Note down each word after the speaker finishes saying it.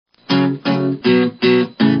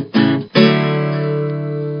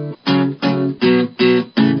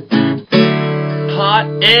Hot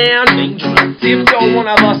and dangerous. If you're one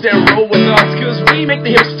of us, then roll with us, cause we make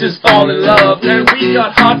the hipsters fall in love. And we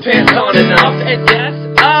got hot pants on enough. And yes,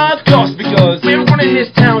 of course, because we're running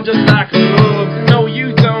this town just like a glove. No,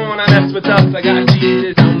 you don't wanna mess with us. I got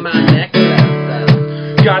Jesus on my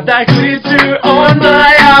necklace. Got that glitter on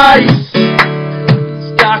my eyes.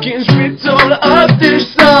 Stockings ripped all up their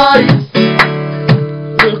sides.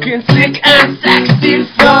 Looking sick and sexy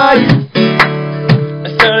fine.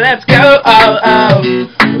 So let's go, oh, oh,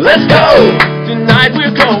 let's go. Tonight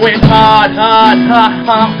we're going hard, hard, hard,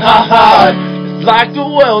 hard, hard, hard. It's like the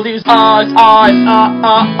world is ours, ours,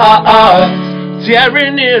 ours.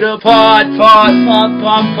 Tearing it apart, part, part,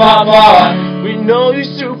 part, part, part. We know you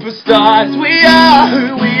superstars. We are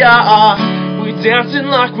who we are. We're dancing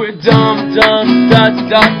like we're dumb, dumb, dumb,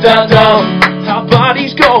 dumb, dumb, dumb. Our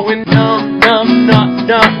bodies going numb, numb, numb,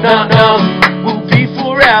 numb, numb, numb. We'll be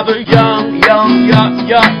forever young, young, young,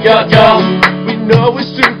 young, young, young. We know we're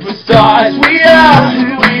superstars. We are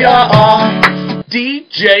who we are.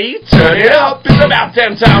 DJ, turn it up. It's about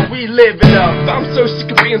damn time we live it up. I'm so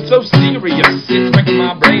sick of being so serious. It's making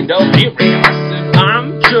my brain delirious.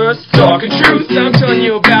 I'm just talking truth. I'm telling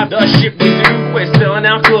you about the shit we do. We're selling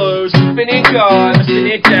our clothes, spinning cars, sitting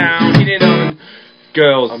it down, hitting on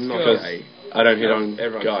girls. I'm not gay. I don't hit on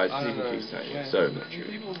guys. People keep saying it, so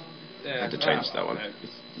I had to change that one.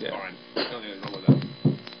 Yeah.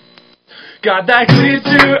 Got that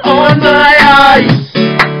glitter on my eyes.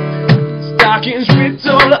 Stockings ripped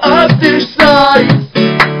all up their sides.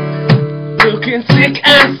 Looking sick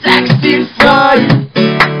and sexy fine.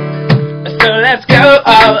 So let's go,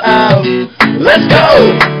 oh, oh, let's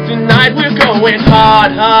go. Tonight we're going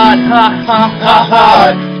hard, hard, hard, hard, hard,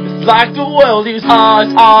 hard. It's like the world is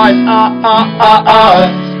ours, ours, ours, ours.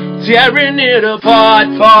 Tearing it apart,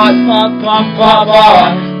 part, part, part, part,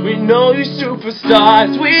 part. We know you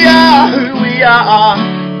superstars. We are who we are.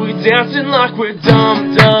 We're dancing like we're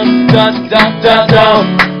dumb, dumb, dumb, dumb, dumb,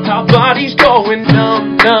 dumb. Our bodies going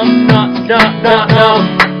numb, numb, numb, numb, numb,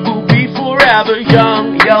 numb. We'll be forever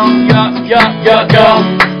young, young, young, young, young,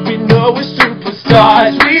 young. We know we're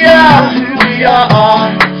superstars. We are who we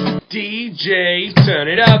are. DJ, turn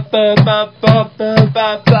it up, up, up, up, up,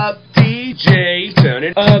 up, up. DJ, turn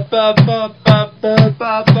it up, up, up, up, up,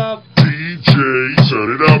 up, up. DJ,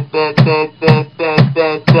 turn it up, up, up, up, up,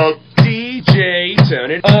 up, up. DJ,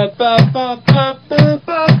 turn it up, up, up, up, up,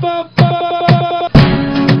 up, up, up.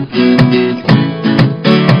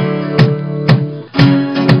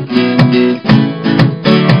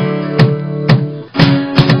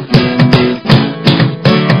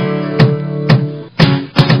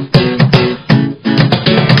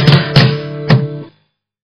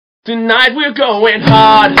 Tonight we're going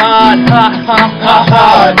hard, hard, hard, hard, hard,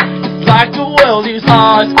 hard. It's like the world is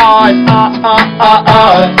ours, ours, ours, ours,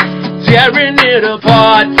 ours. Tearing it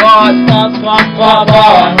apart, part, part, part, part,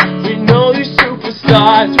 part. We know you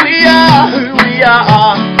superstars. We are who we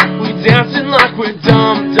are. We're dancing like we're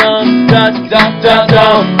dumb, dumb, dumb, dumb, dumb,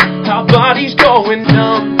 dumb. Our bodies going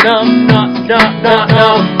numb, numb, numb, numb, numb,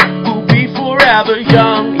 numb. We'll be forever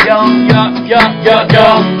young, young, young, young, young,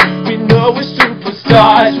 young. We know we're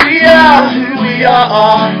superstars. We are who we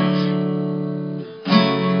are.